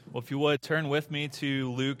Well, if you would, turn with me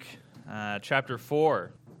to Luke chapter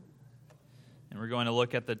 4. And we're going to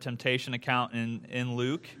look at the temptation account in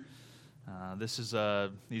Luke. This is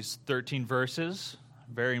these 13 verses,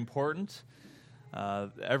 very important.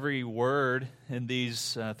 Every word in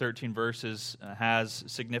these 13 verses has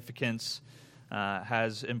significance,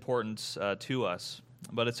 has importance to us.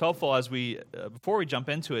 But it's helpful as before we jump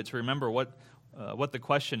into it, to remember what the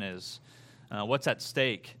question is, what's at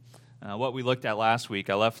stake. What we looked at last week.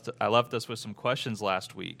 I left us with some questions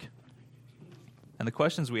last week. And the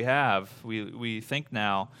questions we have, we think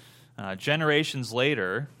now, generations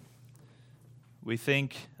later, we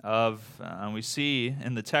think of, and we see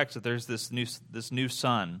in the text that there's this new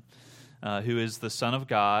Son, who is the Son of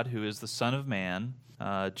God, who is the Son of Man,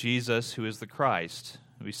 Jesus, who is the Christ.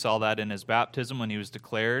 We saw that in his baptism when he was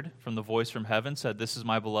declared from the voice from heaven, said, "This is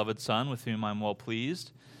my beloved Son, with whom I'm well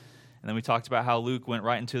pleased." And then we talked about how Luke went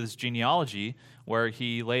right into this genealogy where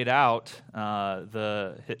he laid out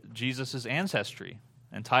Jesus' ancestry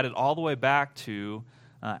and tied it all the way back to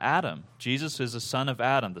Adam. Jesus is the son of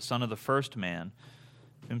Adam, the son of the first man,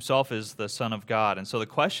 himself is the Son of God. And so the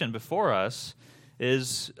question before us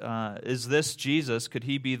is this Jesus, could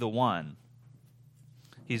he be the one?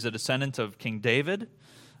 He's a descendant of King David.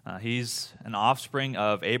 He's an offspring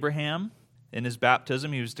of Abraham. In his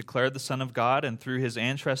baptism, he was declared the Son of God, and through his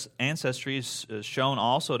ancestry is shown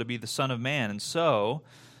also to be the Son of Man. And so,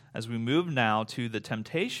 as we move now to the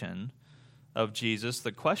temptation of Jesus,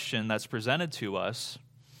 the question that's presented to us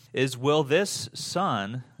is, will this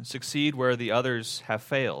Son succeed where the others have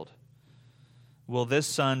failed? Will this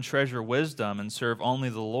Son treasure wisdom and serve only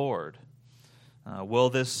the Lord? Will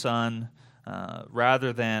this Son,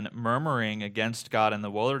 rather than murmuring against God in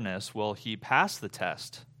the wilderness, will he pass the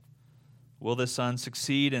test? Will the Son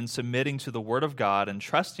succeed in submitting to the Word of God and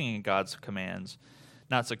trusting in God's commands,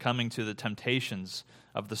 not succumbing to the temptations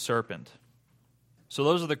of the serpent? So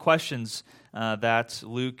those are the questions that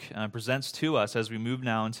Luke presents to us as we move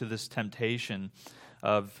now into this temptation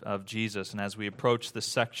of Jesus. And as we approach this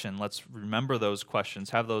section, let's remember those questions,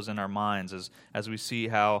 have those in our minds as we see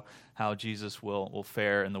how Jesus will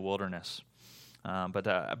fare in the wilderness.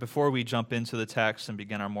 But before we jump into the text and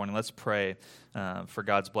begin our morning, let's pray for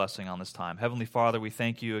God's blessing on this time. Heavenly Father, we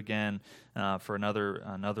thank you again for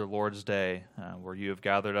another Lord's Day where you have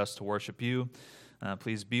gathered us to worship you.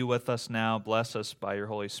 Please be with us now. Bless us by your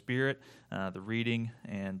Holy Spirit, the reading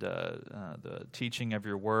and the teaching of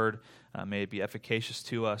your word. May it be efficacious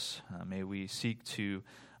to us. May we seek to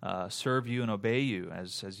serve you and obey you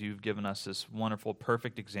as you've given us this wonderful,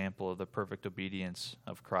 perfect example of the perfect obedience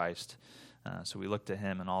of Christ. So we look to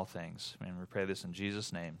him in all things. And we pray this in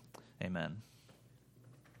Jesus' name. Amen.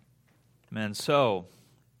 Amen. So,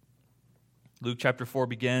 Luke chapter 4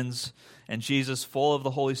 begins, and Jesus, full of the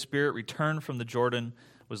Holy Spirit, returned from the Jordan,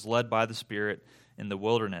 was led by the Spirit in the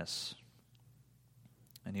wilderness.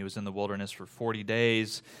 And he was in the wilderness for 40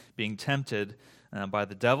 days, being tempted by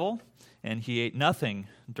the devil, and he ate nothing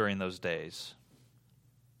during those days.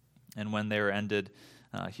 And when they were ended,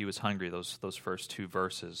 he was hungry, those first two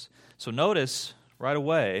verses. So notice right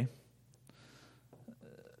away,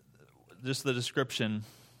 just the description.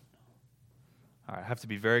 All right, I have to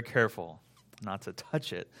be very careful not to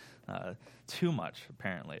touch it too much,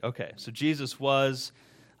 apparently. Okay, so Jesus was,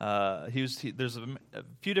 there's a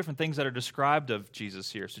few different things that are described of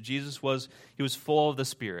Jesus here. So Jesus he was full of the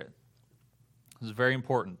Spirit. This is very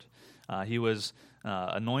important. He was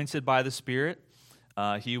anointed by the Spirit.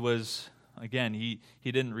 He was... Again, he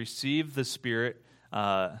didn't receive the Spirit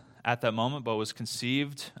at that moment, but was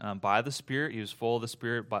conceived by the Spirit. He was full of the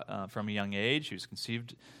Spirit from a young age. He was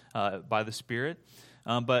conceived by the Spirit.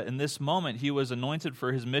 But in this moment, he was anointed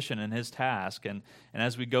for his mission and his task. And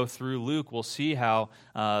as we go through Luke, we'll see how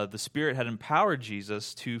the Spirit had empowered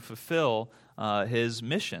Jesus to fulfill his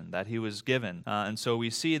mission that he was given. And so we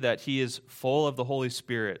see that he is full of the Holy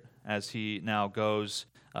Spirit as he now goes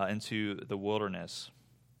into the wilderness.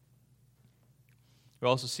 We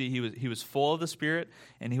also see he was full of the Spirit,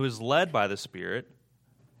 and he was led by the Spirit.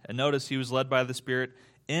 And notice he was led by the Spirit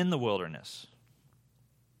in the wilderness.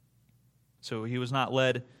 So he was not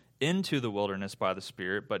led into the wilderness by the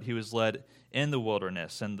Spirit, but he was led in the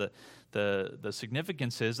wilderness. And the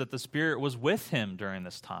significance is that the Spirit was with him during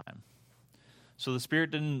this time. So the Spirit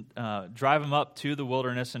didn't drive him up to the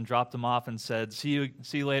wilderness and dropped him off and said, see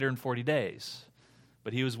you later in 40 days.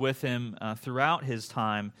 But he was with him throughout his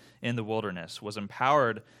time in the wilderness, was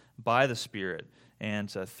empowered by the Spirit. And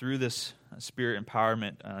through this Spirit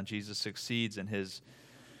empowerment, Jesus succeeds in his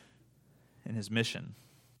mission.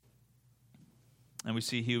 And we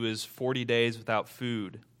see he was 40 days without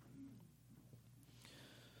food.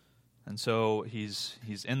 And so he's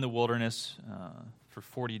in the wilderness for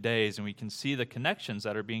 40 days, and we can see the connections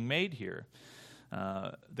that are being made here.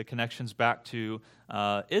 The connections back to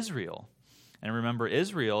Israel. And remember,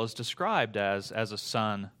 Israel is described as a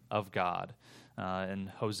son of God. And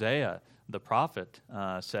Hosea, the prophet,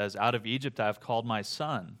 says, "Out of Egypt I have called my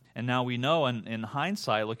son." And now we know in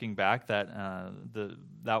hindsight, looking back, that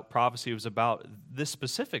that prophecy was about this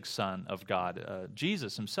specific son of God,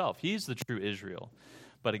 Jesus himself. He's the true Israel.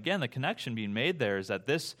 But again, the connection being made there is that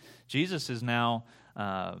this Jesus is now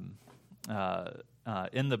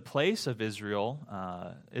in the place of Israel,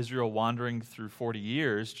 Israel wandering through 40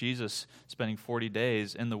 years, Jesus spending 40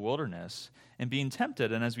 days in the wilderness and being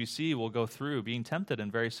tempted. And as we see, we'll go through, being tempted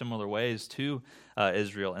in very similar ways to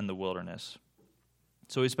Israel in the wilderness.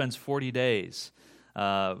 So he spends 40 days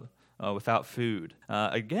without food.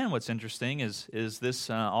 Again, what's interesting is this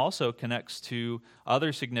also connects to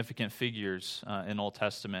other significant figures in Old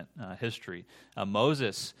Testament history.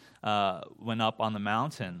 Moses went up on the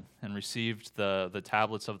mountain and received the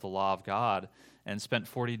tablets of the law of God and spent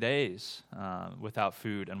 40 days without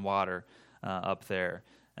food and water up there,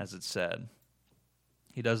 as it said.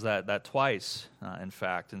 He does that twice, in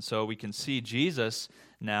fact. And so we can see Jesus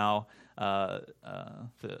now,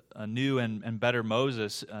 a new and better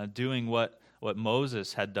Moses, doing what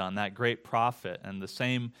Moses had done, that great prophet, and the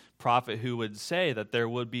same prophet who would say that there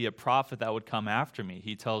would be a prophet that would come after me.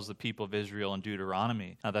 He tells the people of Israel in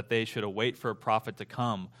Deuteronomy that they should await for a prophet to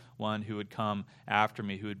come, one who would come after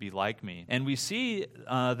me, who would be like me. And we see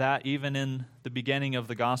that even in the beginning of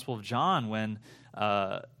the Gospel of John, when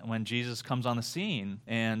Jesus comes on the scene,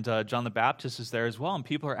 and John the Baptist is there as well, and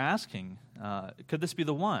people are asking, could this be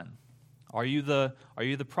the one? Are you the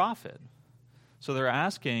prophet? So they're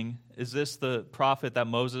asking, is this the prophet that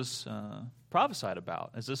Moses prophesied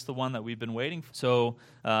about? Is this the one that we've been waiting for? So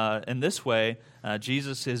in this way,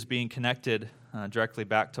 Jesus is being connected directly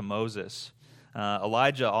back to Moses.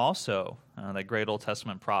 Elijah also, that great Old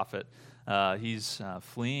Testament prophet, he's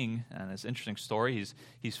fleeing, and it's an interesting story.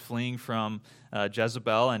 He's fleeing from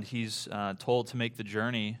Jezebel, and he's told to make the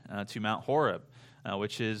journey to Mount Horeb,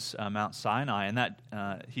 which is Mount Sinai, and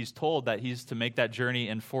that he's told that he's to make that journey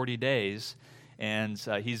in 40 days, and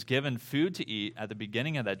he's given food to eat at the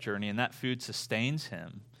beginning of that journey, and that food sustains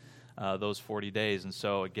him those 40 days. And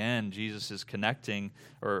so again, Jesus is connecting,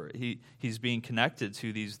 or he's being connected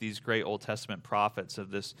to these great Old Testament prophets of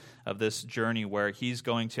this journey where he's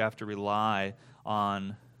going to have to rely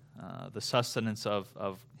on the sustenance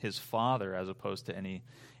of his Father as opposed to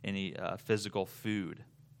any physical food.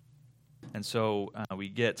 And so we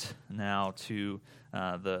get now to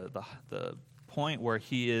the point where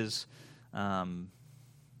he is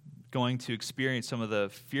going to experience some of the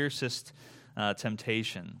fiercest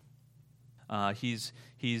temptation. Notice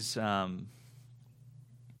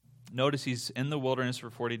he's in the wilderness for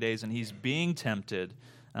 40 days, and he's being tempted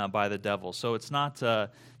by the devil. So it's not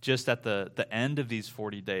just at the end of these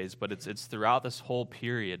 40 days, but it's throughout this whole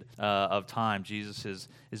period of time Jesus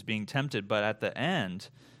is being tempted. But at the end,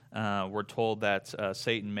 we're told that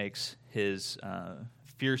Satan makes his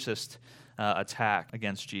fiercest attack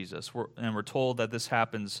against Jesus. We're told that this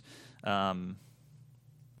happens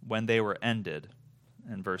when they were ended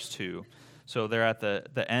in verse 2. So they're at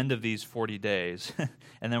the end of these 40 days,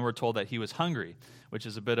 and then we're told that he was hungry, which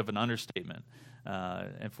is a bit of an understatement.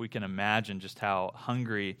 If we can imagine just how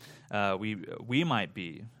hungry we might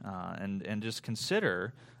be, and just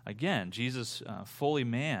consider, again, Jesus, fully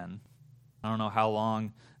man. I don't know how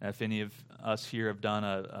long, if any of us here have done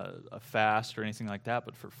a fast or anything like that,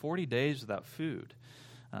 but for 40 days without food.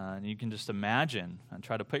 And you can just imagine and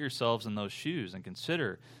try to put yourselves in those shoes and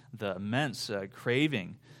consider the immense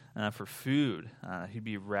craving for food. He'd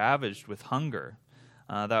be ravaged with hunger.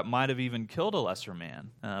 That might have even killed a lesser man.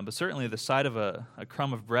 But certainly the sight of a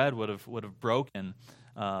crumb of bread would have broken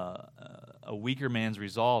a weaker man's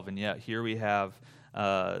resolve. And yet here we have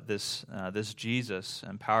this Jesus,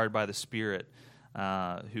 empowered by the Spirit,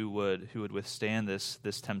 who would withstand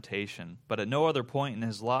this temptation. But at no other point in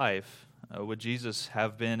his life would Jesus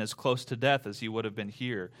have been as close to death as he would have been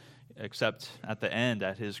here, except at the end,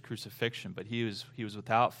 at his crucifixion. But he was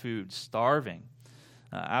without food, starving,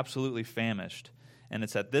 absolutely famished. And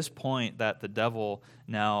it's at this point that the devil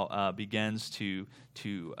now begins to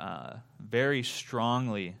very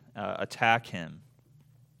strongly attack him.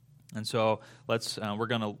 And so we're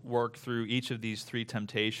going to work through each of these three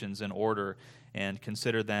temptations in order and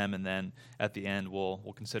consider them, and then at the end we'll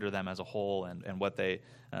consider them as a whole and what the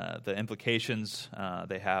implications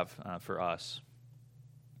they have for us.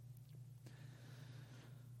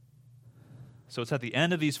 So it's at the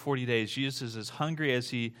end of these 40 days, Jesus is as hungry as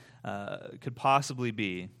he could possibly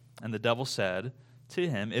be, And the devil said to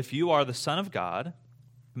him, "If you are the Son of God,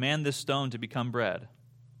 command this stone to become bread."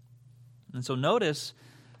 And so notice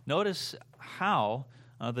how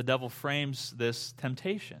the devil frames this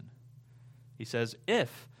temptation. He says,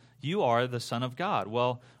 "If you are the Son of God."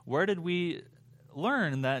 Well, where did we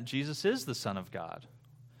learn that Jesus is the Son of God?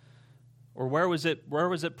 Or where was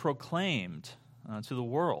it proclaimed to the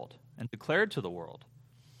world and declared to the world?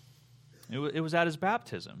 It was at his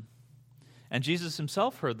baptism. And Jesus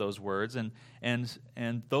himself heard those words, and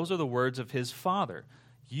those are the words of his Father.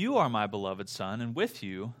 "You are my beloved Son, and with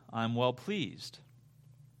you I am well pleased."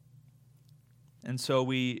 And so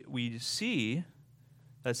we see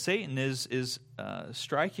that Satan is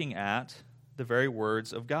striking at the very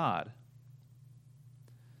words of God.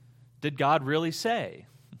 Did God really say?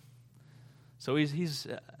 So he's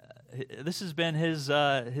this has been his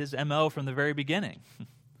MO from the very beginning.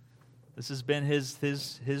 This has been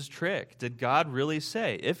his trick. Did God really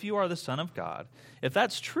say, "If you are the Son of God"? If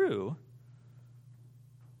that's true,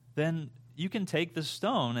 then you can take this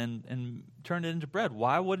stone and turn it into bread.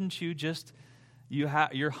 Why wouldn't you just,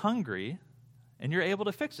 you're hungry and you're able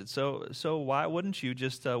to fix it. So why wouldn't you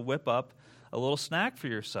just whip up a little snack for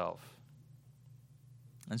yourself?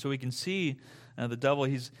 And so we can see the devil,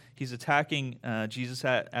 he's attacking Jesus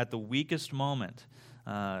at the weakest moment.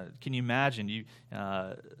 Can you imagine?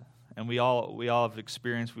 And we all have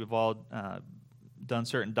experienced, we've all done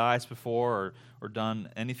certain diets before or done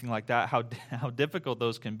anything like that, how difficult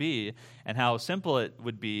those can be, and how simple it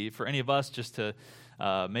would be for any of us just to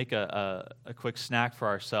make a quick snack for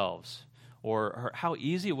ourselves, or how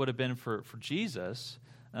easy it would have been for Jesus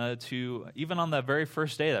to, even on that very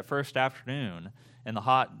first day, that first afternoon in the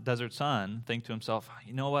hot desert sun, think to himself,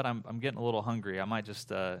 you know what, I'm getting a little hungry. I might just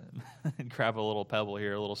grab a little pebble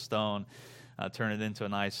here, a little stone, turn it into a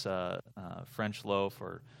nice French loaf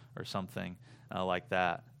or something like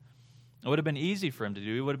that. It would have been easy for him to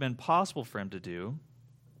do. It would have been possible for him to do.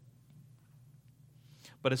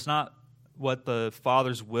 But it's not what the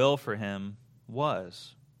Father's will for him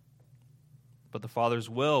was. But the Father's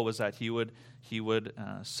will was that he would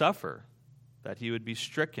suffer, that he would be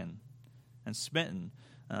stricken and smitten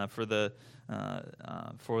for the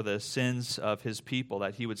sins of his people,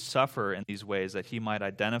 that he would suffer in these ways, that he might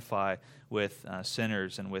identify with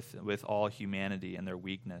sinners and with all humanity and their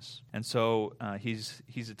weakness. And so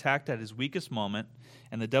he's attacked at his weakest moment,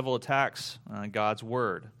 and the devil attacks God's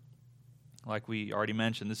word. Like we already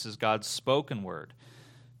mentioned, this is God's spoken word.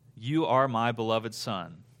 You are my beloved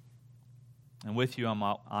Son, and with you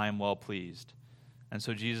I am well pleased. And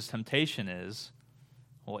so Jesus' temptation is,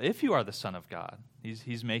 well, if you are the Son of God,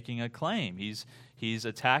 he's making a claim. He's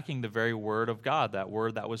attacking the very word of God, that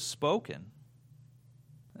word that was spoken.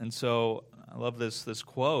 And so I love this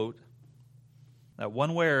quote, that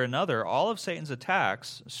one way or another, all of Satan's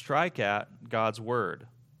attacks strike at God's word.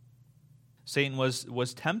 Satan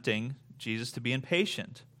was tempting Jesus to be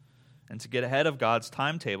impatient and to get ahead of God's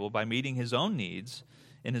timetable by meeting his own needs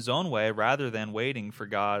in his own way rather than waiting for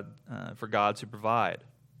God to provide.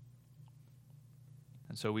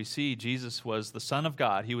 And so we see Jesus was the Son of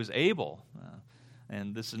God. He was able,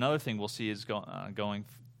 and this is another thing we'll see is going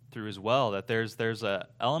through as well, that there's an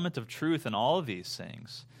element of truth in all of these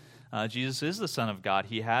things. Jesus is the Son of God.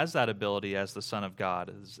 He has that ability as the Son of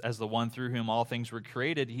God. As the one through whom all things were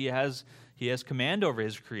created, he has command over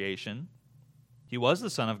his creation. He was the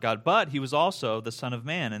Son of God, but he was also the Son of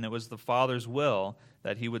Man, and it was the Father's will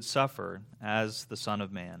that he would suffer as the Son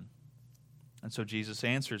of Man. And so Jesus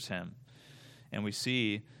answers him. And we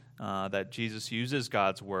see that Jesus uses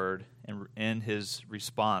God's word in his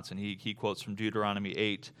response. And he quotes from Deuteronomy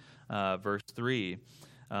 8, verse 3,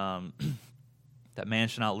 that man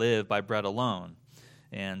shall not live by bread alone.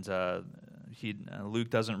 And Luke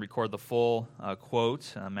doesn't record the full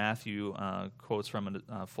quote. Matthew quotes from it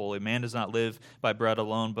fully. Man does not live by bread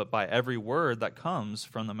alone, but by every word that comes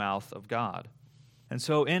from the mouth of God. And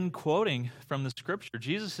so in quoting from the Scripture,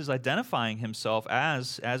 Jesus is identifying himself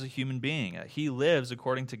as a human being. He lives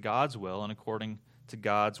according to God's will and according to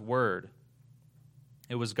God's word.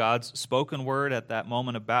 It was God's spoken word at that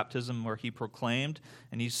moment of baptism where he proclaimed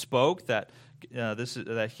and he spoke that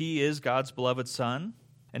that he is God's beloved Son.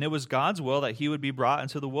 And it was God's will that he would be brought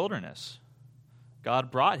into the wilderness.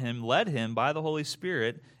 God led him by the Holy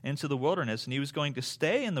Spirit into the wilderness, and he was going to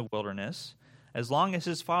stay in the wilderness as long as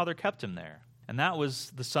his Father kept him there. And that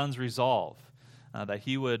was the Son's resolve, that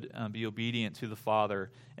he would be obedient to the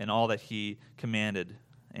Father in all that he commanded,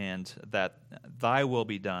 and that thy will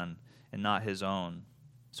be done and not his own.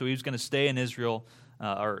 So he was going to stay in Israel,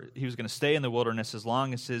 or he was going to stay in the wilderness as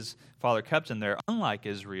long as his Father kept him there, unlike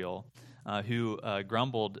Israel, who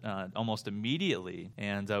grumbled almost immediately.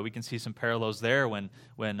 And we can see some parallels there when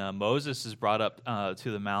Moses is brought up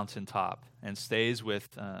to the mountaintop and stays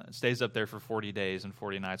up there for 40 days and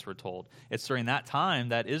 40 nights, we're told. It's during that time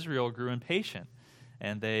that Israel grew impatient,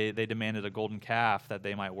 and they demanded a golden calf that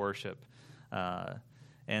they might worship.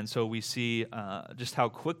 And so we see just how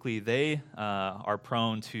quickly they are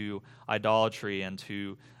prone to idolatry and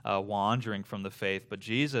to wandering from the faith. But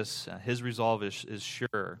Jesus, his resolve is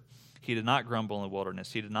sure. He did not grumble in the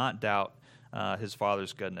wilderness. He did not doubt his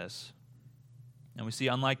Father's goodness. And we see,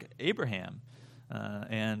 unlike Abraham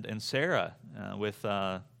and Sarah with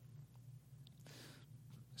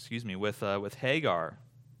Hagar,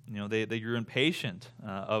 they grew impatient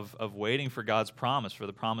of waiting for God's promise, for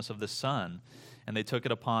the promise of the Son, and they took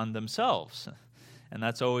it upon themselves. And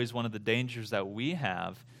that's always one of the dangers that we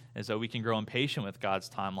have, is that we can grow impatient with God's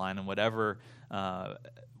timeline, and whatever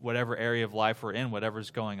area of life we're in, whatever's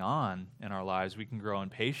going on in our lives, we can grow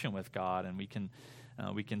impatient with God, and we can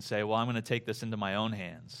say, well, I'm going to take this into my own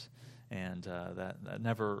hands. And that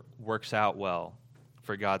never works out well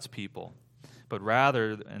for God's people. But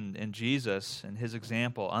rather, in Jesus and his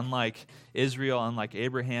example, unlike Israel, unlike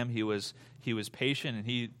Abraham, he was patient, and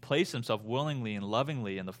he placed himself willingly and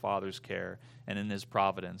lovingly in the Father's care and in his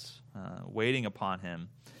providence, waiting upon him.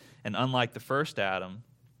 And unlike the first Adam,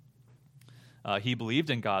 he believed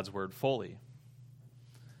in God's word fully.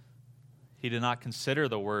 He did not consider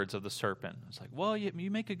the words of the serpent. It's like, well, you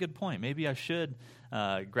make a good point. Maybe I should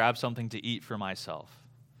grab something to eat for myself.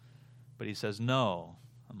 But he says, no.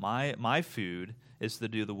 My food is to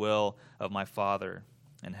do the will of my Father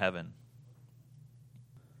in heaven.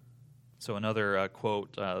 So another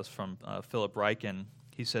quote is from Philip Ryken.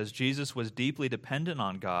 He says, Jesus was deeply dependent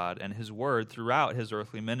on God and his word throughout his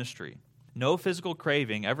earthly ministry. No physical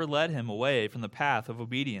craving ever led him away from the path of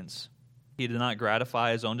obedience. He did not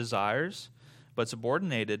gratify his own desires, but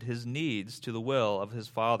subordinated his needs to the will of his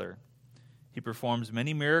Father. He performs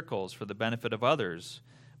many miracles for the benefit of others,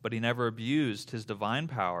 but he never abused his divine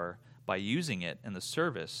power by using it in the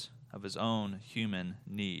service of his own human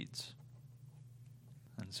needs.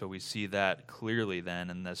 And so we see that clearly then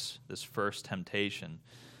in this first temptation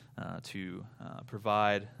to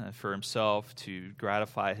provide for himself, to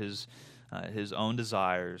gratify his own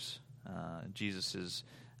desires. Jesus is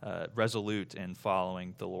resolute in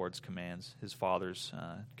following the Lord's commands, his Father's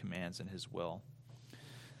commands and his will.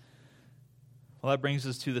 Well, that brings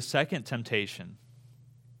us to the second temptation.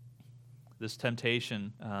 This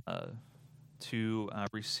temptation to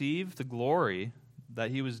receive the glory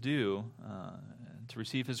that he was due, to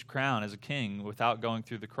receive his crown as a king without going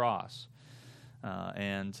through the cross,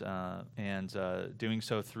 and doing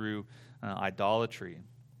so through idolatry.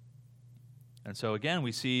 And so again,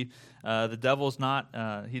 we see the devil's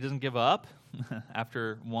not, he doesn't give up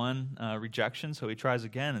after one rejection, so he tries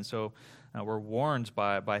again. And so we're warned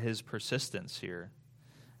by his persistence here.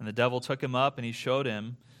 And the devil took him up, and he showed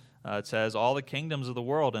him, it says, all the kingdoms of the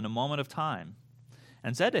world in a moment of time,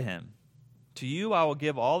 and said to him, to you I will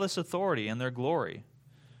give all this authority and their glory,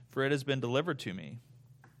 for it has been delivered to me,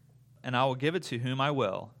 and I will give it to whom I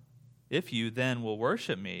will. If you then will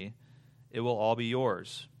worship me, it will all be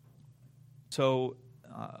yours. So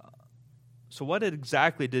what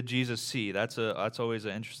exactly did Jesus see? That's always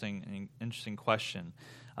an interesting question.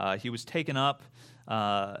 He was taken up,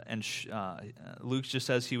 and Luke just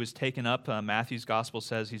says he was taken up. Matthew's gospel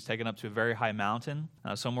says he's taken up to a very high mountain,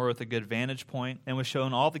 somewhere with a good vantage point, and was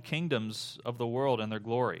shown all the kingdoms of the world and their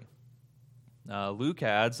glory. Luke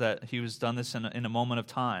adds that he was done this in a moment of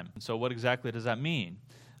time. So what exactly does that mean?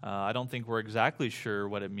 I don't think we're exactly sure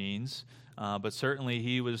what it means, but certainly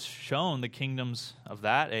he was shown the kingdoms of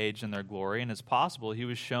that age and their glory, and it's possible he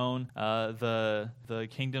was shown the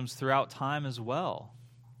kingdoms throughout time as well.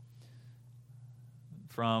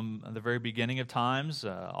 From the very beginning of times,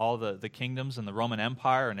 all the kingdoms and the Roman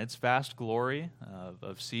Empire and its vast glory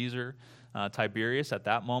of Caesar, Tiberius at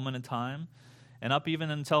that moment in time, and up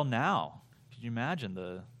even until now. Could you imagine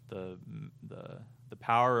the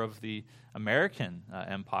power of the American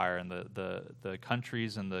empire and the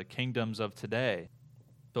countries and the kingdoms of today?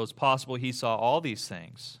 So it's possible he saw all these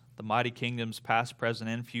things, the mighty kingdoms past, present,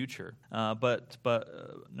 and future. But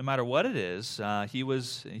no matter what it is, he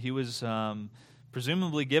was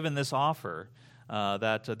presumably given this offer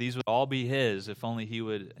that these would all be his if only he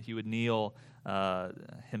would kneel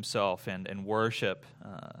himself and worship,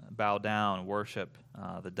 bow down, worship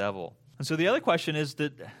the devil. And so the other question is,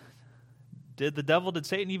 did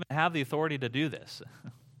Satan even have the authority to do this?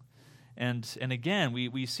 And again,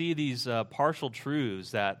 we see these partial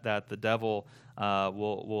truths that the devil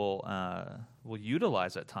will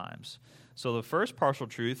utilize at times. So the first partial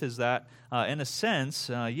truth is that, in a sense,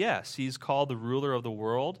 yes, he's called the ruler of the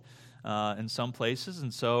world in some places,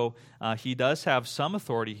 and so he does have some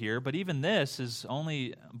authority here, but even this is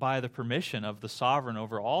only by the permission of the sovereign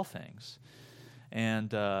over all things.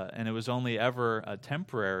 And it was only ever a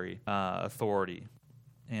temporary authority.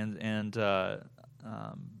 And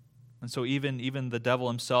so even the devil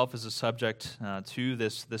himself is a subject to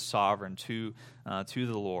this sovereign, to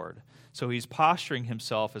the Lord. So he's posturing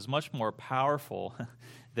himself as much more powerful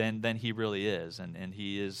than he really is, and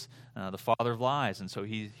he is the father of lies, and so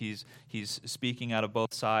he's speaking out of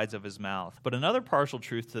both sides of his mouth. But another partial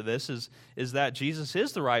truth to this is that Jesus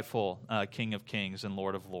is the rightful King of Kings and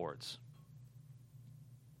Lord of Lords.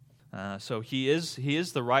 So he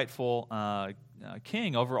is the rightful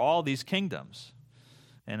king over all these kingdoms.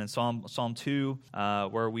 And in Psalm 2,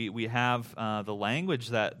 where we have the language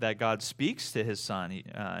that God speaks to his son.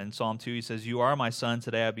 In Psalm 2, he says, "You are my son,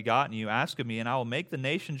 today I have begotten you. Ask of me, and I will make the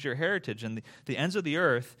nations your heritage, and the ends of the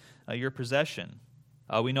earth your possession."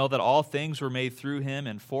 We know that all things were made through him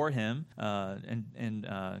and for him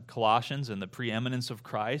in Colossians, and the preeminence of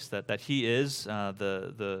Christ, that he is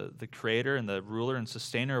the creator and the ruler and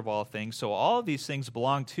sustainer of all things. So all of these things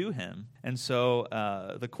belong to him. And so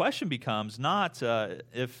the question becomes not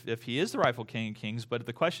if he is the rightful King of Kings, but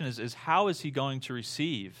the question is how is he going to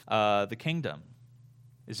receive the kingdom?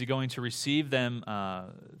 Is he going to receive them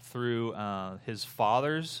through his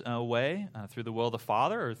Father's way, through the will of the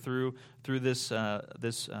Father, or through this through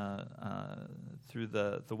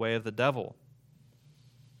the way of the devil?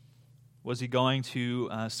 Was he going to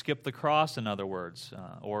skip the cross, in other words,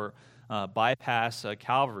 or bypass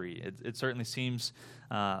Calvary? It certainly seems,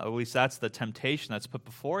 at least that's the temptation that's put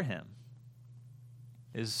before him.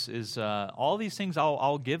 Is all these things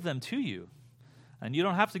I'll give them to you. And you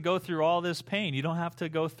don't have to go through all this pain. You don't have to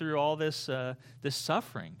go through all this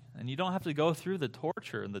suffering. And you don't have to go through the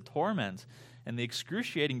torture and the torment and the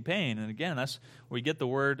excruciating pain. And again, that's where we get the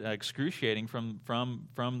word excruciating from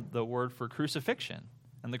the word for crucifixion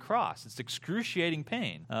and the cross. It's excruciating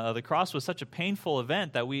pain. The cross was such a painful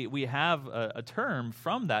event that we have a term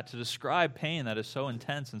from that to describe pain that is so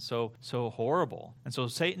intense and so horrible. And so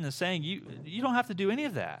Satan is saying, you don't have to do any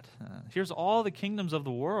of that. Here's all the kingdoms of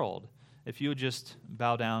the world, if you would just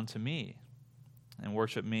bow down to me and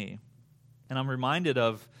worship me. And I'm reminded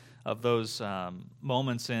of those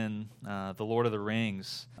moments in The Lord of the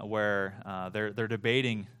Rings where they're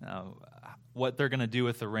debating what they're going to do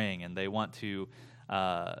with the ring, and they want to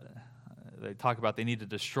they talk about they need to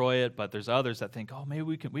destroy it, but there's others that think, oh, maybe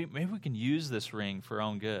we can use this ring for our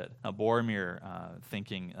own good. Boromir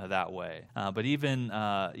thinking that way, but even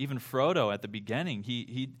Frodo at the beginning,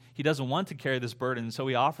 he doesn't want to carry this burden, so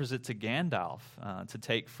he offers it to Gandalf to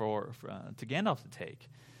take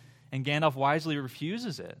and Gandalf wisely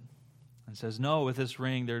refuses it and says, no, with this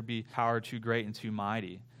ring there would be power too great and too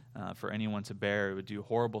mighty for anyone to bear. It would do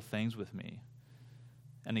horrible things with me.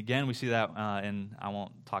 And again, we see that in, I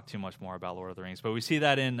won't talk too much more about Lord of the Rings, but we see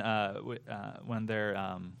that in when they're,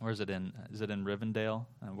 where is it in Rivendell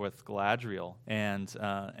with Galadriel, and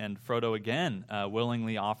Frodo again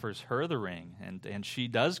willingly offers her the ring, and she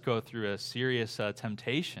does go through a serious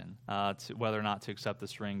temptation to whether or not to accept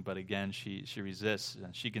this ring, but again, she resists.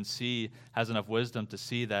 She can see, has enough wisdom to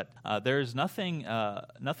see that there's nothing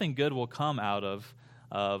good will come out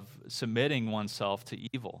of submitting oneself to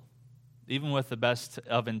evil. Even with the best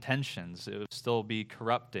of intentions, it would still be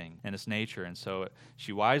corrupting in its nature. And so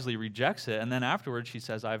she wisely rejects it, and then afterwards she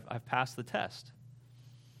says, I've passed the test.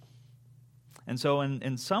 And so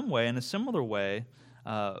in some way, in a similar way,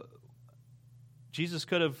 Jesus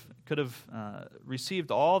could have received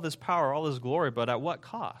all this power, all this glory, but at what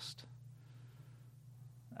cost?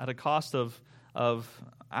 At a cost of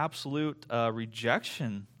absolute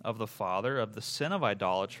rejection of the Father, of the sin of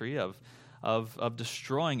idolatry, of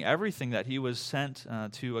destroying everything that he was sent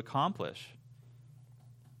to accomplish.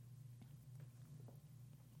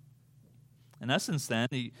 In essence, then,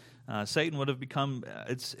 Satan would have become.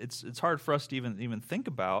 It's hard for us to even think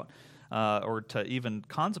about or to even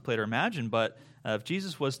contemplate or imagine. But if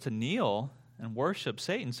Jesus was to kneel and worship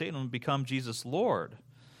Satan, Satan would become Jesus' Lord.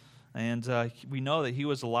 And we know that he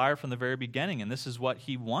was a liar from the very beginning, and this is what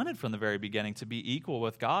he wanted from the very beginning, to be equal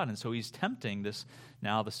with God. And so he's tempting this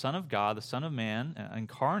now, the Son of God, the Son of Man,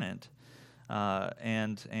 incarnate,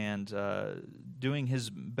 and doing his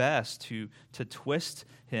best to twist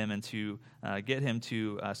him and to get him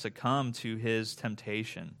to succumb to his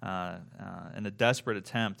temptation in a desperate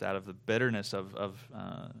attempt out of the bitterness of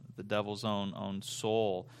the devil's own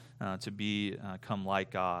soul to become like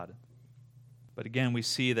God. But again, we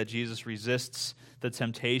see that Jesus resists the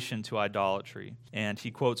temptation to idolatry. And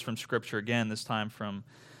he quotes from Scripture again, this time from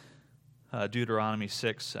Deuteronomy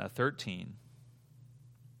 6:13.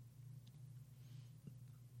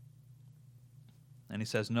 And he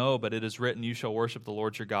says, "No, but it is written, you shall worship the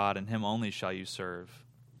Lord your God, and him only shall you serve."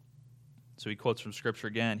 So he quotes from Scripture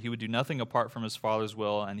again. He would do nothing apart from his Father's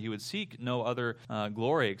will, and he would seek no other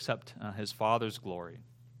glory except his Father's glory.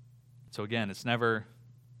 So again, it's never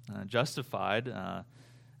justified.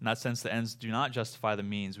 In that sense, the ends do not justify the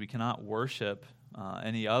means. We cannot worship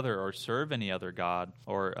any other or serve any other God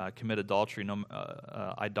or commit idolatry,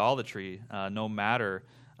 no matter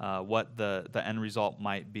what the end result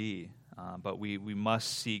might be. But we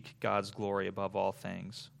must seek God's glory above all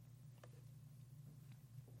things.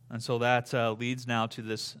 And so that leads now to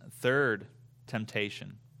this third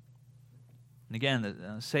temptation. And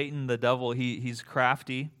again, Satan, the devil, he's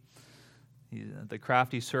crafty. The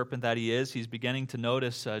crafty serpent that he is, he's beginning to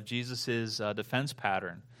notice Jesus' defense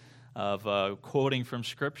pattern of quoting from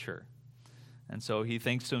Scripture. And so he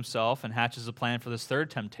thinks to himself and hatches a plan for this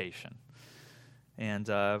third temptation. And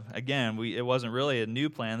again, it wasn't really a new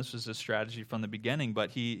plan. This was a strategy from the beginning,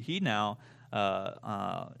 but he now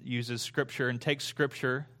uses Scripture and takes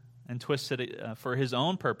Scripture and twists it for his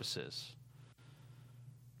own purposes.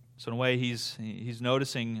 So in a way, he's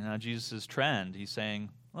noticing Jesus' trend. He's saying,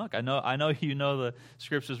 "Look, I know you know the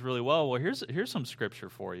Scriptures really well. Well, here's some Scripture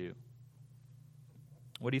for you.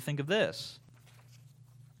 What do you think of this?"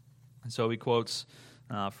 And so he quotes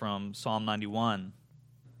from Psalm 91.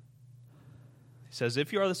 He says,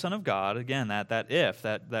 "If you are the Son of God," again, that if,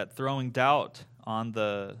 that throwing doubt on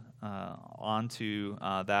onto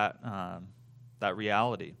that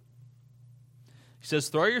reality. He says,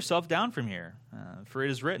 "Throw yourself down from here, for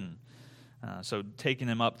it is written." So taking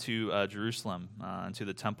him up to Jerusalem and to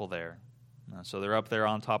the temple there. So they're up there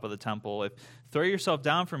on top of the temple. "Throw yourself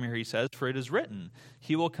down from here," he says, "for it is written,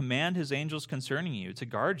 he will command his angels concerning you to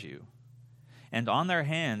guard you. And on their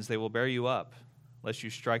hands they will bear you up, lest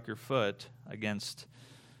you strike your foot against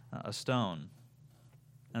a stone."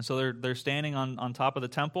 And so they're standing on top of the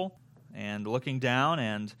temple and looking down,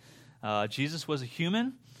 and Jesus was a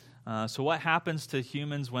human. So what happens to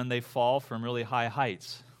humans when they fall from really high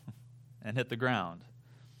heights and hit the ground?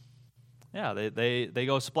 Yeah, they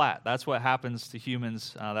go splat. That's what happens to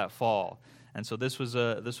humans that fall. And so this was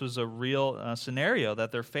a real scenario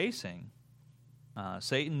that they're facing.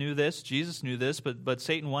 Satan knew this, Jesus knew this, but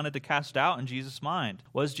Satan wanted to cast doubt in Jesus' mind.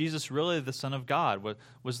 Was Jesus really the Son of God?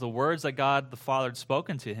 Was the words that God the Father had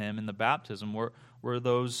spoken to him in the baptism, were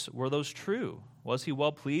those true? Was he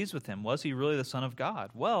well pleased with him? Was he really the Son of God?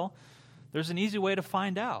 Well, there's an easy way to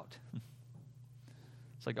find out.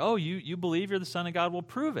 It's like, oh, you believe you're the Son of God? Well,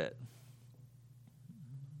 prove it.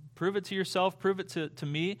 Prove it to yourself, prove it to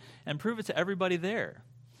me, and prove it to everybody there.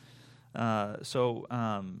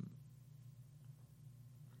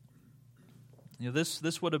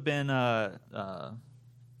 This would have been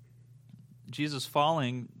Jesus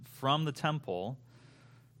falling from the temple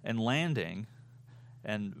and landing,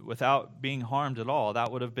 and without being harmed at all.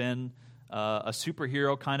 That would have been a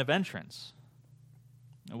superhero kind of entrance.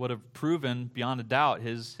 It would have proven beyond a doubt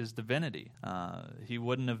his divinity. He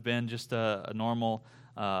wouldn't have been just a normal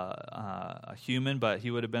a human, but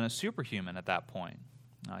he would have been a superhuman at that point.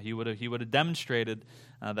 He would have demonstrated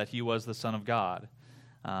that he was the Son of God.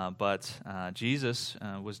 But Jesus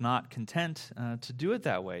was not content to do it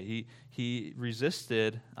that way. He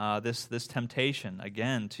resisted this temptation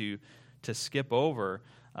again to skip over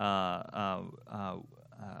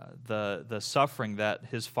the suffering that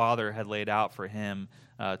his Father had laid out for him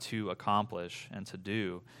to accomplish and to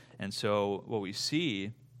do. And so what we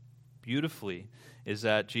see beautifully is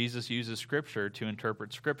that Jesus uses Scripture to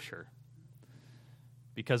interpret Scripture.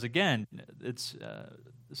 Because again, it's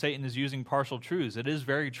Satan is using partial truths. It is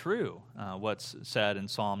very true what's said in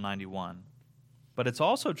Psalm 91. But it's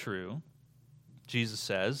also true, Jesus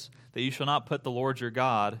says, that you shall not put the Lord your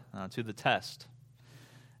God to the test.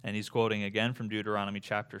 And he's quoting again from Deuteronomy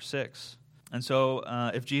chapter 6. And so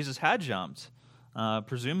if Jesus had jumped,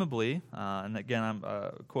 presumably, and again I'm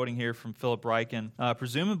quoting here from Philip Ryken,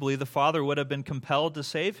 presumably the Father would have been compelled to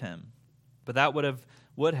save him. But that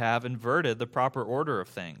would have inverted the proper order of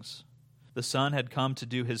things. The Son had come to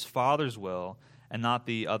do his Father's will and not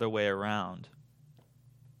the other way around.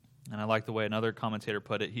 And I like the way another commentator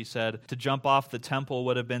put it. He said, to jump off the temple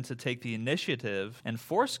would have been to take the initiative and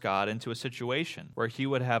force God into a situation where he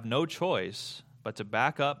would have no choice but to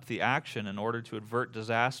back up the action in order to avert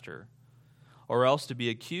disaster, or else to be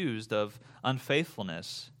accused of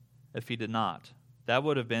unfaithfulness if he did not. That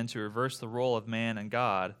would have been to reverse the role of man and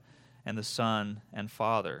God and the Son and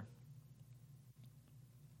Father.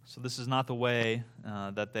 So this is not the way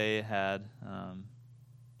that they had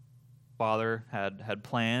Father had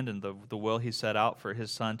planned and the will he set out for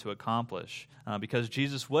his Son to accomplish. Because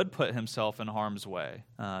Jesus would put himself in harm's way.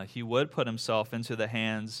 He would put himself into the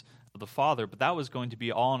hands of the Father, but that was going to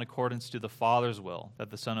be all in accordance to the Father's will, that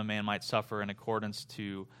the Son of Man might suffer in accordance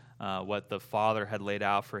to what the Father had laid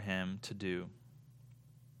out for him to do.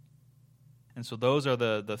 And so those are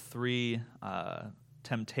the three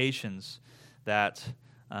temptations that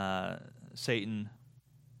Satan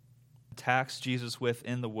attacks Jesus with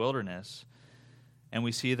in the wilderness. And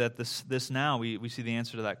we see that this now, we see the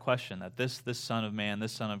answer to that question, that this Son of Man,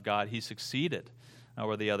 this Son of God, he succeeded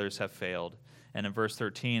where the others have failed. And in verse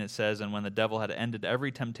 13 it says, "And when the devil had ended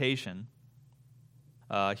every temptation,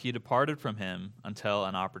 he departed from him until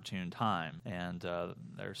an opportune time." And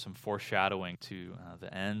there's some foreshadowing to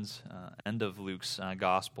the end of Luke's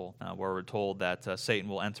gospel, where we're told that Satan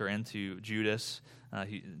will enter into Judas,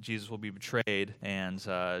 Jesus will be betrayed, and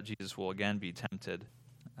Jesus will again be tempted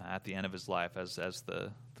at the end of his life as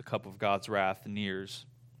the cup of God's wrath nears.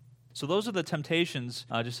 So those are the temptations,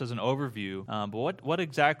 just as an overview. But what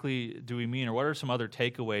exactly do we mean, or what are some other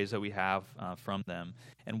takeaways that we have from them?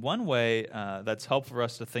 And one way that's helpful for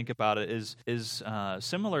us to think about it is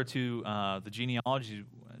similar to the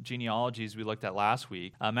genealogies we looked at last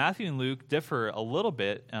week. Matthew and Luke differ a little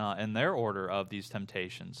bit in their order of these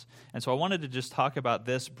temptations. And so I wanted to just talk about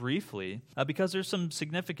this briefly because there's some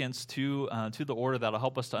significance to the order that'll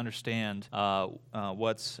help us to understand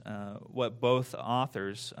what both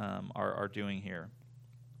authors are doing here.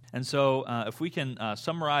 And so if we can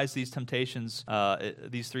summarize these temptations,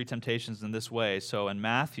 these three temptations in this way. So in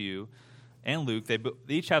Matthew and Luke, they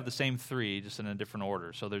each have the same three, just in a different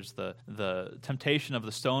order. So there's the temptation of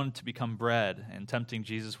the stone to become bread and tempting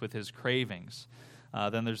Jesus with his cravings.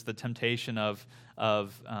 Then there's the temptation of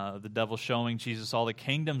the devil showing Jesus all the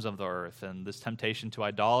kingdoms of the earth, and this temptation to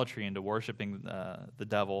idolatry and to worshiping the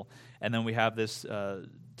devil. And then we have this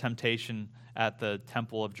temptation at the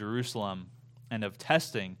temple of Jerusalem and of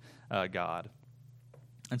testing God.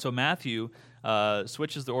 And so Matthew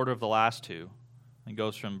switches the order of the last two and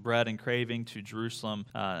goes from bread and craving to Jerusalem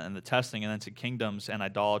and the testing, and then to kingdoms and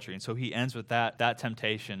idolatry. And so he ends with that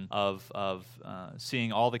temptation of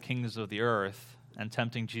seeing all the kingdoms of the earth and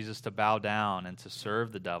tempting Jesus to bow down and to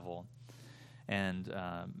serve the devil. And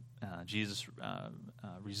Jesus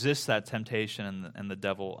resists that temptation, and the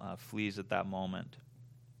devil flees at that moment.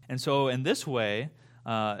 And so in this way,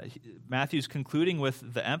 Matthew's concluding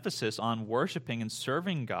with the emphasis on worshiping and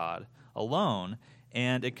serving God alone,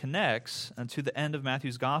 and it connects to the end of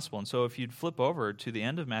Matthew's gospel. And so if you'd flip over to the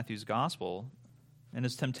end of Matthew's gospel, in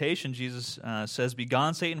his temptation, Jesus says,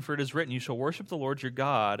 "Begone, Satan, for it is written, you shall worship the Lord your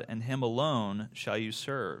God, and him alone shall you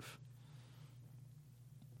serve."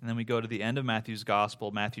 And then we go to the end of Matthew's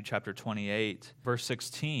gospel, Matthew chapter 28, verse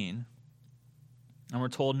 16. And we're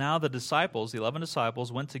told, "Now the 11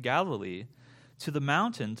 disciples, went to Galilee, to the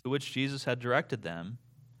mountain to which Jesus had directed them.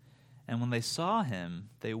 And when they saw him,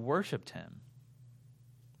 they worshipped him.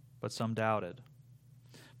 But some doubted."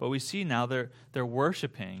 But we see now they're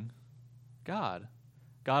worshiping God.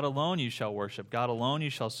 God alone you shall worship. God alone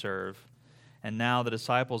you shall serve. And now the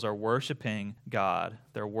disciples are worshiping God.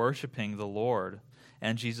 They're worshiping the Lord.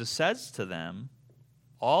 And Jesus says to them,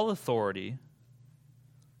 "All authority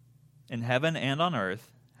in heaven and on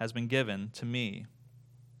earth has been given to me."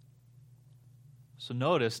 So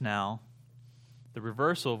notice now the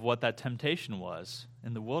reversal of what that temptation was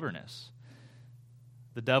in the wilderness.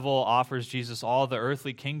 The devil offers Jesus all the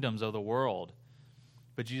earthly kingdoms of the world,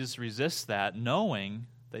 but Jesus resists that, knowing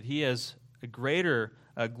that he has a greater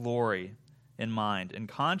glory in mind. In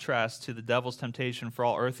contrast to the devil's temptation for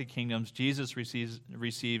all earthly kingdoms, Jesus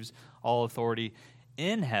receives all authority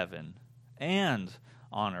in heaven and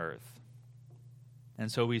on earth.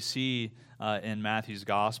 And so we see in Matthew's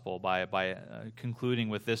gospel, by concluding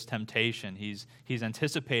with this temptation, he's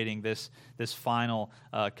anticipating this final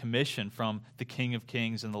commission from the King of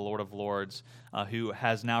Kings and the Lord of Lords, who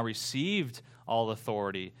has now received all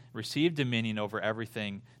authority, received dominion over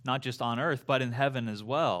everything, not just on earth, but in heaven as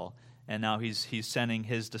well. And now he's sending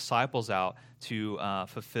his disciples out to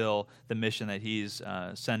fulfill the mission that he's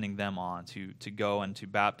sending them on, to go and to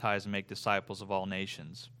baptize and make disciples of all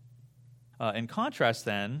nations. In contrast,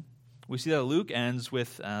 then, we see that Luke ends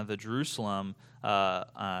with the Jerusalem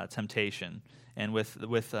temptation. and with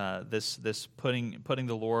this putting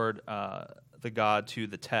the Lord, the God, to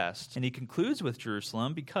the test. And he concludes with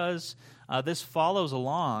Jerusalem because this follows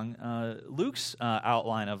along Luke's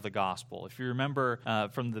outline of the gospel. If you remember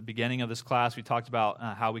from the beginning of this class, we talked about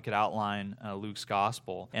how we could outline Luke's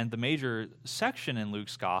gospel. And the major section in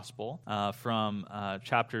Luke's gospel from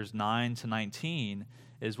chapters 9 to 19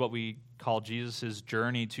 is what we call Jesus'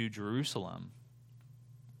 journey to Jerusalem.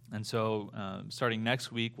 And so, starting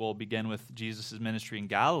next week, we'll begin with Jesus' ministry in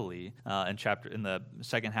Galilee in the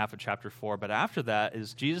second half of chapter 4. But after that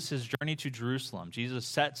is Jesus' journey to Jerusalem. Jesus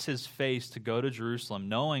sets his face to go to Jerusalem,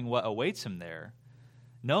 knowing what awaits him there,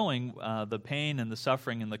 knowing the pain and the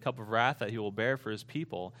suffering and the cup of wrath that he will bear for his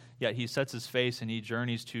people. Yet he sets his face and he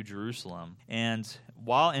journeys to Jerusalem. And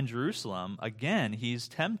while in Jerusalem, again, he's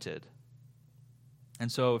tempted.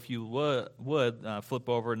 And so, if you would flip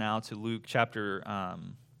over now to Luke chapter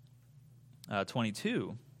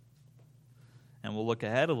 22, and we'll look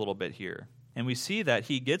ahead a little bit here. And we see that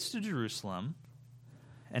he gets to Jerusalem,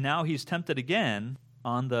 and now he's tempted again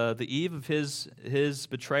on the eve of his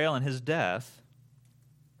betrayal and his death,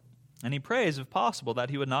 and he prays, if possible, that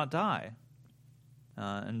he would not die.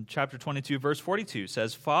 In chapter 22, verse 42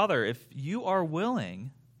 says, "Father, if you are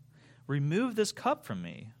willing, remove this cup from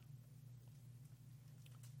me."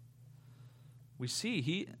 We see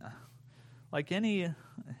he, like any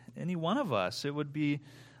one of us, it would be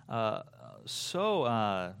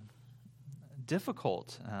so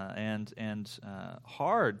difficult and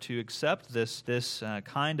hard to accept this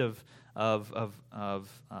kind of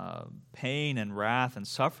pain and wrath and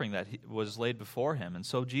suffering that was laid before him. And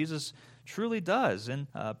so Jesus truly does, and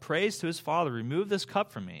prays to his Father, "Remove this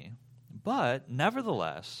cup from me, but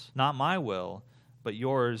nevertheless, not my will, but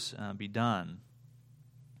yours be done."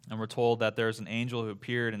 And we're told that there's an angel who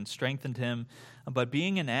appeared and strengthened him. But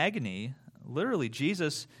being in agony, literally,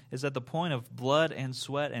 Jesus is at the point of blood and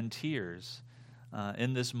sweat and tears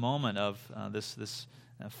in this moment of this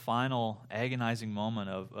final agonizing moment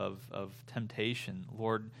of temptation.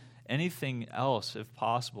 Lord, anything else, if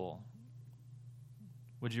possible,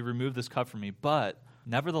 would you remove this cup from me? But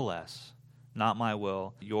nevertheless, not my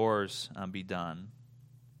will, yours be done.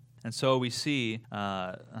 And so we see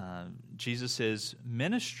Jesus'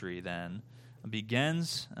 ministry then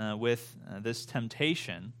begins with this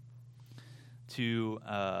temptation to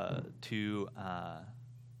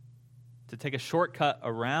take a shortcut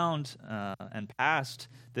around and past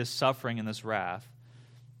this suffering and this wrath.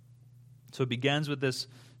 So it begins with this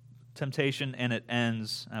temptation, and it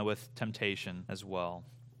ends with temptation as well.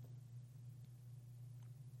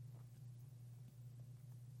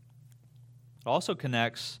 It also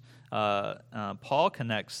connects, Paul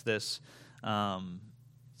connects this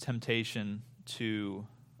temptation to,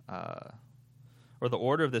 or the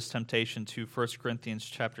order of this temptation to 1 Corinthians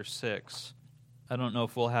chapter 6. I don't know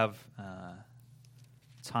if we'll have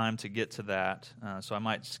time to get to that, so I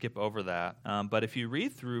might skip over that. But if you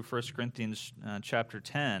read through 1 Corinthians chapter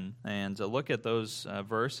 10 and look at those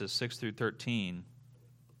verses 6 through 13,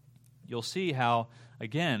 you'll see how,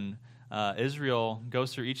 again, Israel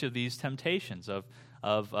goes through each of these temptations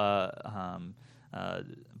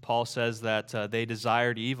Paul says that they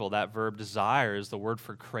desired evil. That verb desire is the word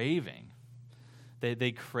for craving.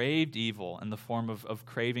 They craved evil in the form of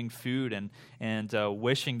craving food and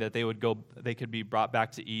wishing that they could be brought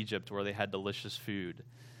back to Egypt where they had delicious food.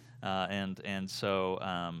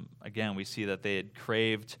 So again, we see that they had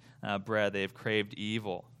craved bread. They have craved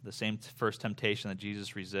evil. The same first temptation that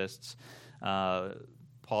Jesus resists.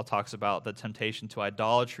 Paul talks about the temptation to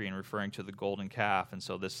idolatry and referring to the golden calf. And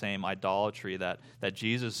so the same idolatry that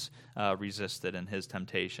Jesus resisted in his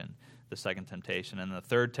temptation, the second temptation. And the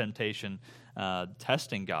third temptation,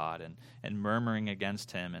 testing God and murmuring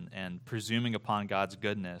against him and presuming upon God's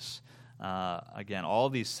goodness. Again, all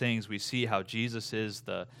these things, we see how Jesus he's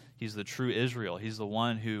the true Israel. He's the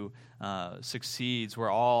one who succeeds where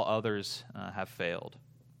all others have failed.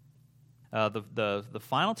 The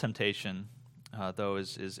final temptation, though,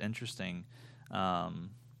 is interesting.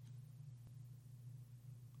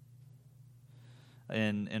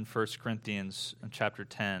 In 1 Corinthians chapter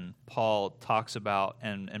 10, Paul talks about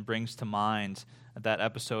and brings to mind that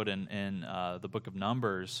episode in the book of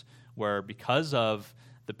Numbers where, because of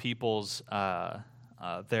the people's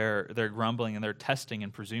their grumbling and their testing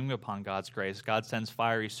and presuming upon God's grace, God sends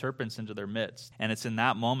fiery serpents into their midst. And it's in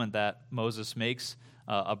that moment that Moses makes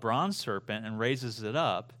a bronze serpent and raises it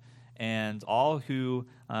up. And all who,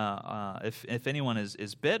 if anyone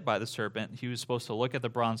is bit by the serpent, he was supposed to look at the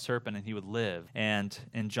bronze serpent and he would live. And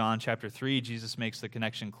in John chapter 3, Jesus makes the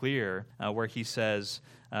connection clear where he says,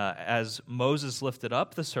 as Moses lifted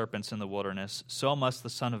up the serpents in the wilderness, so must the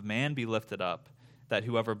Son of Man be lifted up, that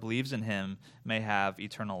whoever believes in him may have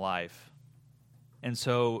eternal life. And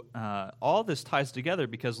so all this ties together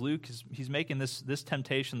because Luke he's making this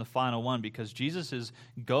temptation the final one because Jesus is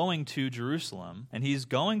going to Jerusalem and he's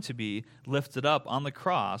going to be lifted up on the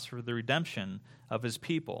cross for the redemption of his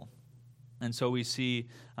people. And so we see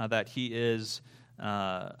that he is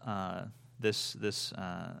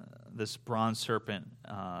this bronze serpent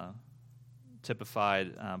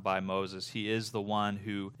typified by Moses. He is the one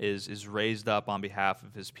who is raised up on behalf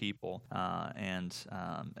of his people, and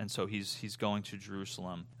so he's going to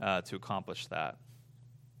Jerusalem to accomplish that.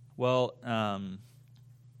 Well,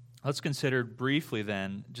 let's consider briefly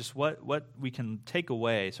then just what we can take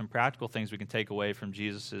away, some practical things we can take away from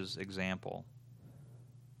Jesus' example.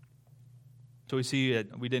 So we see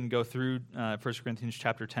we didn't go through 1 Corinthians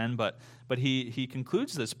chapter 10, but he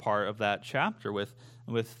concludes this part of that chapter with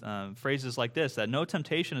phrases like this, that no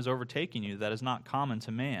temptation is overtaking you that is not common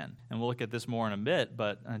to man. And we'll look at this more in a bit,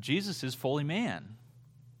 but Jesus is fully man.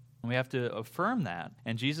 And we have to affirm that.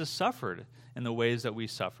 And Jesus suffered in the ways that we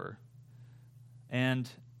suffer. And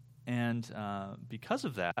because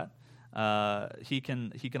of that, he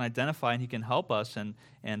can identify and he can help us and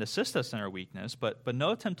assist us in our weakness, but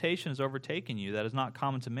no temptation is overtaking you that is not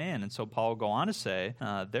common to man. And so Paul will go on to say,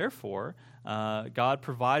 therefore, God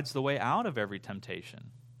provides the way out of every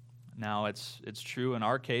temptation. Now, it's true in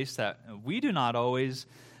our case that we do not always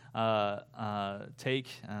take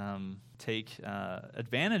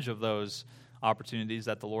advantage of those opportunities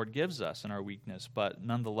that the Lord gives us in our weakness, but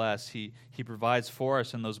nonetheless, he provides for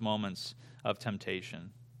us in those moments of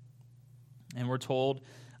temptation. And we're told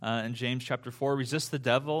in James chapter 4, resist the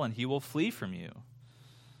devil and he will flee from you.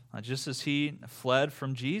 Just as he fled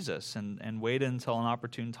from Jesus and waited until an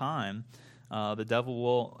opportune time, the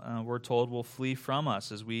devil we're told, will flee from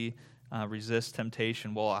us as we resist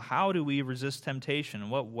temptation. Well, how do we resist temptation? In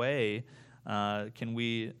what way can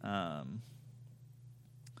we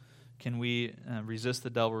resist the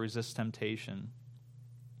devil, resist temptation?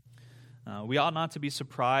 We ought not to be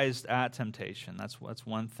surprised at temptation. That's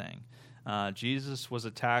one thing. Jesus was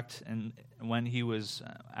attacked when he was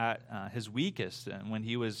at his weakest, and when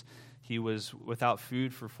he was without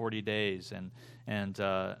food for 40 days, and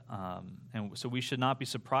so we should not be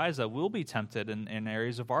surprised that we'll be tempted in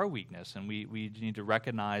areas of our weakness, and we need to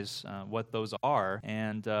recognize what those are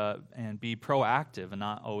and be proactive and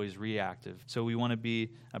not always reactive. So we want to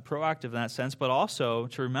be proactive in that sense, but also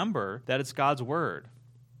to remember that it's God's word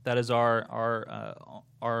that is our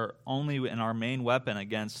only and our main weapon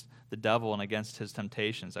against the devil and against his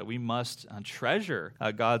temptations, that we must treasure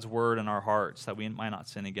God's word in our hearts, that we might not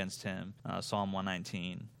sin against him. Psalm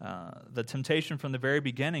 119. The temptation from the very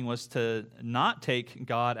beginning was to not take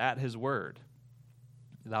God at his word.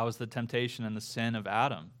 That was the temptation and the sin of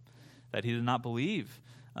Adam, that he did not believe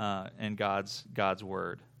in God's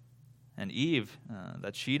word. And Eve,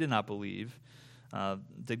 that she did not believe,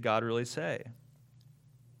 did God really say?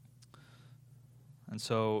 And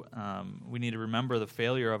so we need to remember the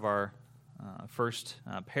failure of our first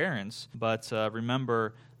parents, but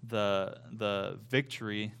remember the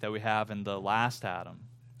victory that we have in the last Adam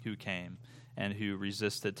who came and who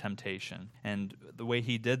resisted temptation. And the way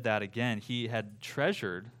he did that, again, he had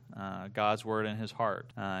treasured God's word in his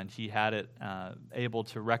heart, and he had it able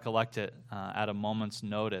to recollect it at a moment's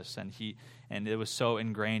notice, and it was so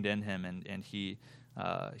ingrained in him, and he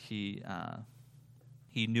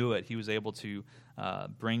knew it. He was able to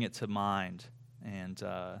bring it to mind, and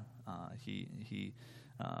he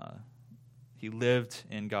lived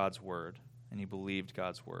in God's word, and he believed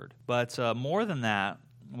God's word. But more than that,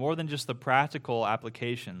 more than just the practical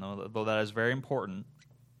application, though that is very important,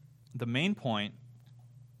 the main point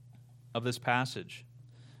of this passage,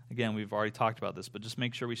 again, we've already talked about this, but just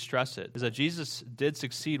make sure we stress it, is that Jesus did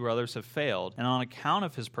succeed where others have failed, and on account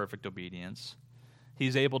of his perfect obedience,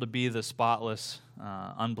 he's able to be the spotless,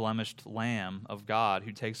 unblemished Lamb of God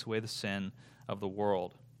who takes away the sin of the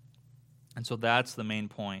world. And so that's the main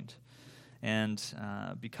point. And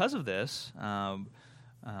because of this,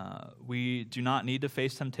 we do not need to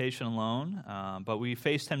face temptation alone, but we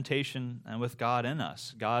face temptation with God in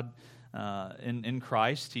us. God, in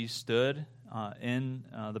Christ, he stood in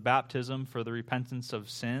the baptism for the repentance of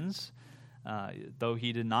sins. Though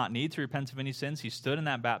he did not need to repent of any sins, he stood in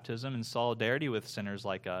that baptism in solidarity with sinners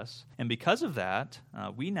like us. And because of that,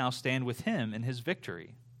 we now stand with him in his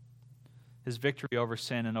victory over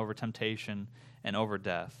sin and over temptation and over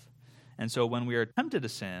death. And so when we are tempted to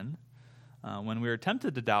sin, when we are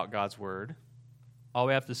tempted to doubt God's word, all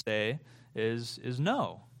we have to say is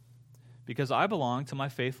no. Because I belong to my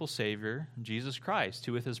faithful Savior, Jesus Christ,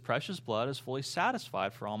 who with his precious blood has fully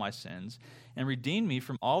satisfied for all my sins and redeemed me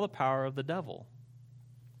from all the power of the devil.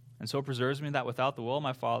 And so preserves me that without the will of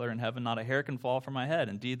my Father in heaven not a hair can fall from my head.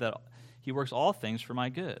 Indeed, that he works all things for my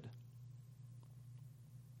good.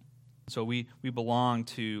 So we belong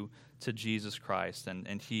to Jesus Christ,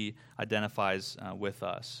 and he identifies with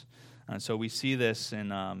us. And so we see this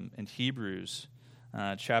in Hebrews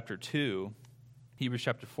chapter 2, Hebrews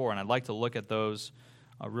chapter 4, and I'd like to look at those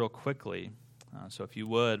real quickly. So if you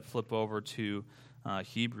would, flip over to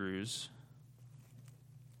Hebrews.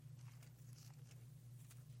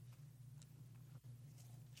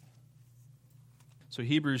 So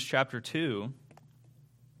Hebrews chapter 2,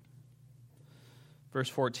 verse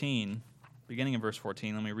 14, beginning in verse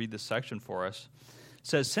 14, let me read this section for us. It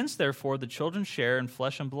says, "Since therefore the children share in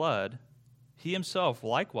flesh and blood, he himself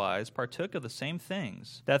likewise partook of the same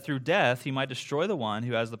things, that through death he might destroy the one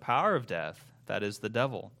who has the power of death, that is, the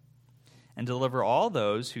devil, and deliver all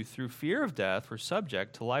those who through fear of death were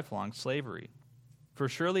subject to lifelong slavery. For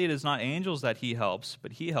surely it is not angels that he helps,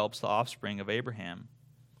 but he helps the offspring of Abraham.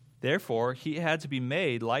 Therefore he had to be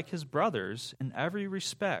made like his brothers in every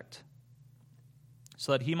respect,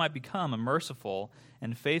 so that he might become a merciful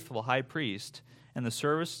and faithful high priest in the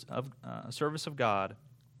service of God,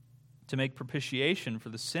 to make propitiation for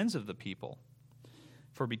the sins of the people.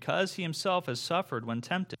 For because he himself has suffered when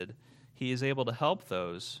tempted, he is able to help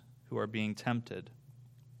those who are being tempted."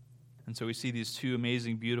 And so we see these two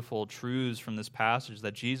amazing, beautiful truths from this passage,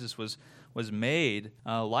 that Jesus was made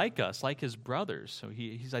like us, like his brothers. So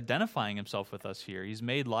he's identifying himself with us here. He's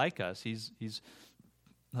made like us. He's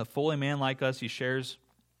a fully man like us. He shares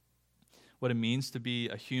what it means to be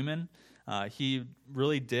a human. He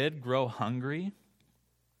really did grow hungry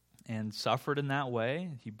and suffered in that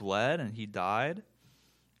way. He bled and he died.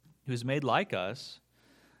 He was made like us.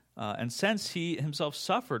 And since he himself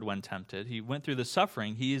suffered when tempted, he went through the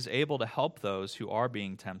suffering, he is able to help those who are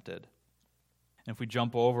being tempted. And if we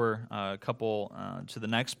jump over a couple to the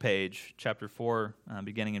next page, chapter 4,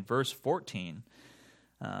 beginning in verse 14,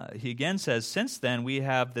 he again says, "Since then we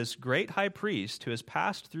have this great high priest who has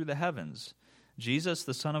passed through the heavens, Jesus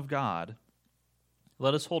the Son of God,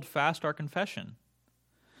 let us hold fast our confession.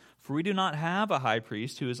 For we do not have a high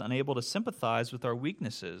priest who is unable to sympathize with our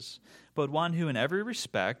weaknesses, but one who in every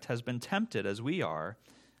respect has been tempted as we are,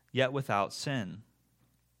 yet without sin.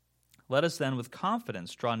 Let us then with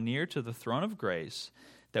confidence draw near to the throne of grace,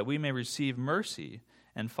 that we may receive mercy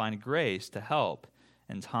and find grace to help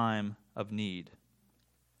in time of need."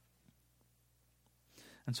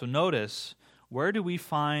 And so notice, where do we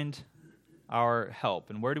find our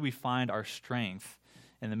help, and where do we find our strength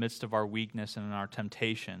in the midst of our weakness and in our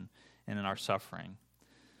temptation and in our suffering?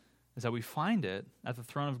 Is that we find it at the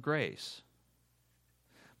throne of grace.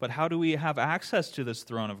 But how do we have access to this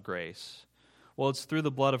throne of grace? Well, it's through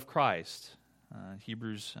the blood of Christ.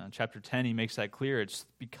 Hebrews chapter 10, he makes that clear. It's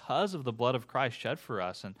because of the blood of Christ shed for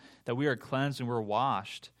us, and that we are cleansed and we're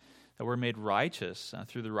washed, that we're made righteous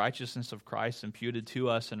through the righteousness of Christ imputed to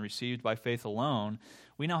us and received by faith alone.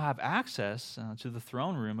 We now have access to the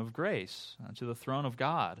throne room of grace, to the throne of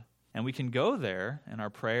God. And we can go there in our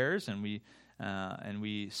prayers, and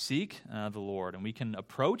we seek the Lord, and we can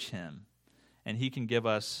approach him, and he can give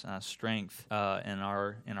us strength in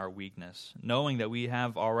our weakness, knowing that we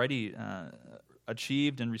have already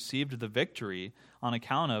achieved and received the victory on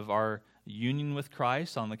account of our union with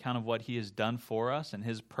Christ, on account of what he has done for us and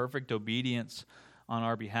his perfect obedience on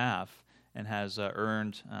our behalf, and has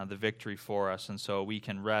earned the victory for us. And so we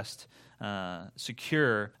can rest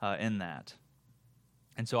secure in that.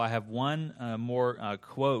 And so I have one more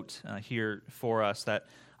quote here for us that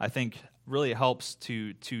I think really helps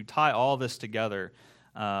to tie all this together,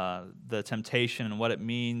 the temptation and what it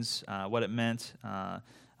means, what it meant,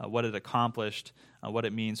 what it accomplished, what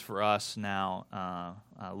it means for us now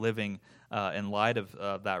living in light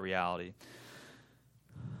of that reality.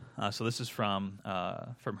 So this is from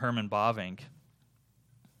Herman Bavinck.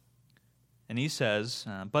 And he says,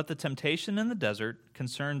 "But the temptation in the desert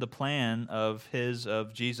concerned the plan of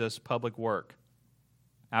Jesus' public work.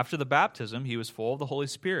 After the baptism, he was full of the Holy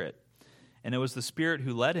Spirit, and it was the Spirit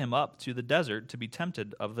who led him up to the desert to be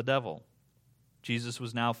tempted of the devil. Jesus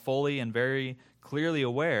was now fully and very clearly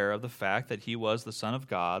aware of the fact that he was the Son of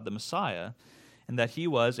God, the Messiah, and that he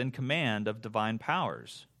was in command of divine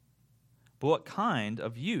powers. But what kind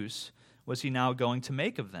of use was he now going to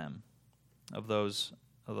make of them, of those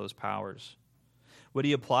powers? Would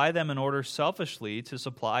he apply them in order selfishly to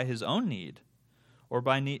supply his own need? or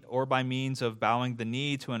by means of bowing the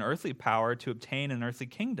knee to an earthly power to obtain an earthly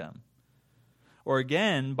kingdom, or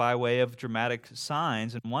again by way of dramatic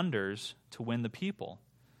signs and wonders to win the people.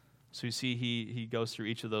 So you see he goes through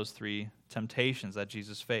each of those three temptations that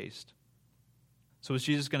Jesus faced. So is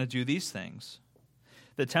Jesus going to do these things?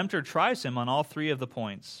 The tempter tries him on all three of the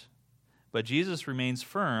points, but Jesus remains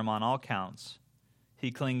firm on all counts.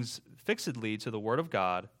 He clings fixedly to the word of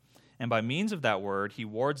God, and by means of that word, he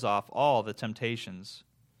wards off all the temptations.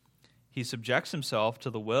 He subjects himself to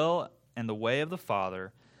the will and the way of the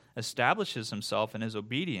Father, establishes himself in his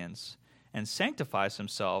obedience, and sanctifies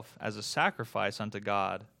himself as a sacrifice unto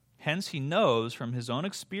God. Hence he knows from his own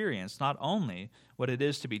experience not only what it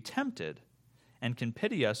is to be tempted, and can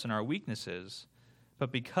pity us in our weaknesses,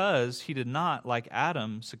 but because he did not, like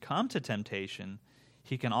Adam, succumb to temptation,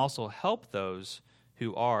 he can also help those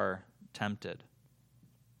who are tempted.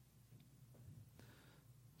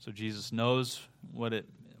 So Jesus knows what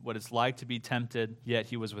it's like to be tempted, yet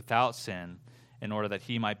he was without sin in order that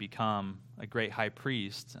he might become a great high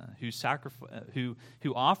priest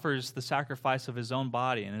who offers the sacrifice of his own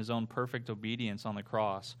body and his own perfect obedience on the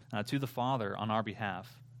cross to the Father on our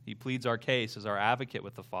behalf. He pleads our case as our advocate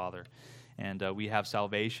with the Father, and we have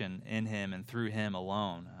salvation in him and through him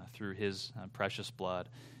alone, through his precious blood.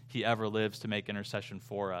 He ever lives to make intercession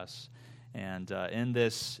for us. And in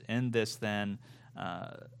this then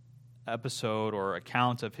episode or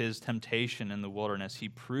account of his temptation in the wilderness, he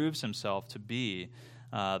proves himself to be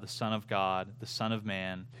the Son of God, the Son of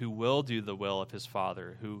Man, who will do the will of his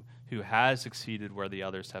Father, who has succeeded where the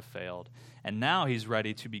others have failed. And now he's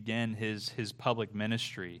ready to begin his public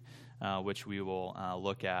ministry, which we will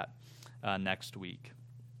look at next week.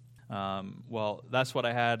 Well, that's what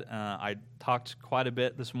I had. I talked quite a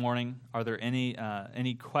bit this morning. Are there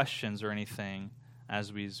any questions or anything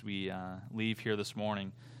as we leave here this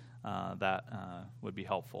morning that would be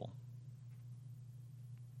helpful?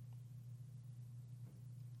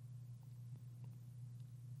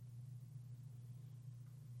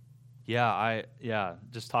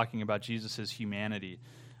 Just talking about Jesus' humanity,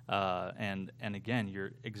 and again,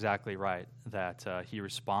 you're exactly right that he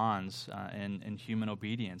responds in human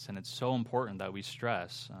obedience, and it's so important that we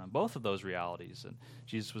stress both of those realities. And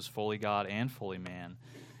Jesus was fully God and fully man,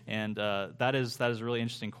 and that is a really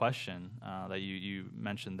interesting question that you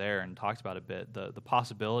mentioned there and talked about a bit. The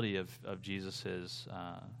possibility of Jesus's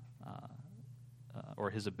or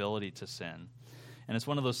his ability to sin. And it's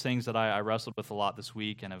one of those things that I wrestled with a lot this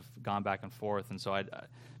week and have gone back and forth. And so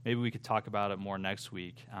maybe we could talk about it more next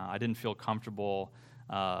week. I didn't feel comfortable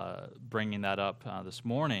bringing that up this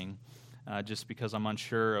morning just because I'm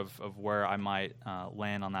unsure of where I might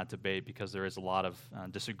land on that debate, because there is a lot of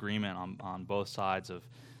disagreement on both sides of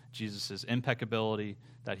Jesus' impeccability,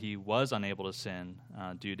 that he was unable to sin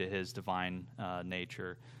due to his divine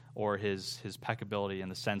nature, or his peccability in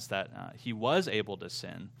the sense that he was able to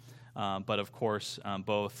sin. But of course,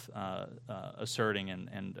 both asserting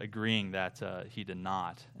and agreeing that he did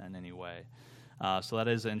not in any way. So that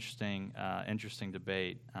is an interesting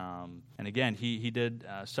debate. And again, he did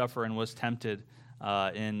suffer and was tempted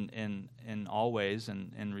in all ways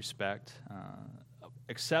and in respect,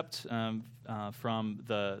 except from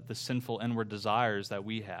the sinful inward desires that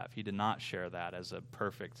we have. He did not share that as a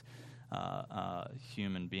perfect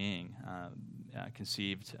human being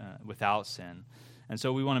conceived without sin. And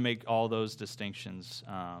so we want to make all those distinctions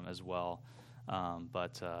as well.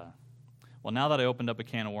 Well, now that I opened up a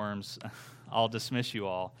can of worms, I'll dismiss you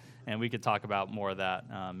all, and we could talk about more of that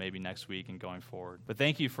maybe next week and going forward. But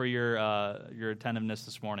thank you for your attentiveness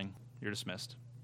this morning. You're dismissed.